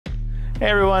Hey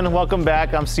everyone, welcome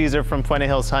back. I'm Caesar from Puente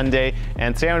Hyundai,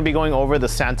 and today I'm going to be going over the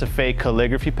Santa Fe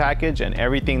Calligraphy package and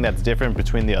everything that's different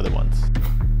between the other ones.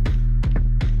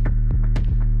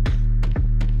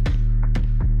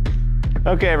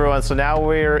 Okay everyone, so now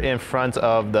we're in front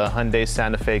of the Hyundai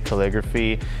Santa Fe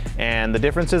Calligraphy, and the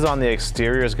differences on the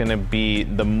exterior is going to be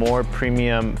the more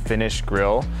premium finished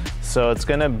grille. So it's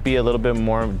going to be a little bit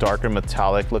more darker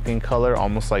metallic looking color,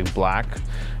 almost like black.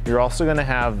 You're also going to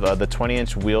have the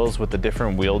 20-inch wheels with a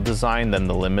different wheel design than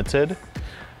the Limited.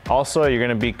 Also, you're going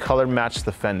to be color match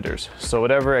the fenders. So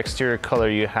whatever exterior color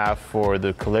you have for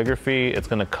the Calligraphy, it's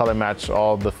going to color match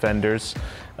all the fenders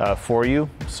for you.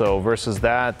 So versus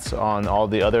that, on all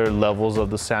the other levels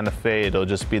of the Santa Fe, it'll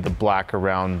just be the black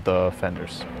around the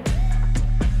fenders.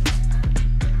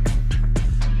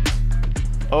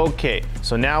 Okay,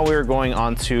 so now we're going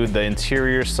on to the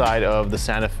interior side of the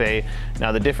Santa Fe.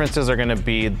 Now the differences are going to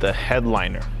be the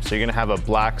headliner. So you're going to have a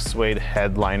black suede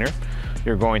headliner.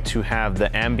 You're going to have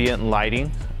the ambient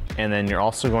lighting, and then you're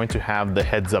also going to have the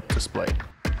heads-up display.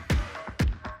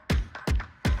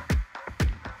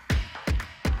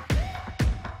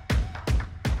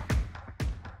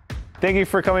 Thank you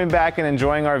for coming back and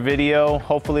enjoying our video.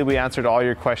 Hopefully we answered all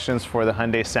your questions for the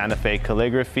Hyundai Santa Fe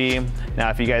Calligraphy.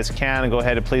 Now if you guys can, go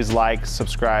ahead and please like,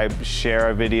 subscribe, share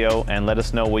our video, and let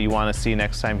us know what you want to see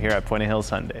next time here at Puente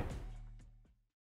Hyundai.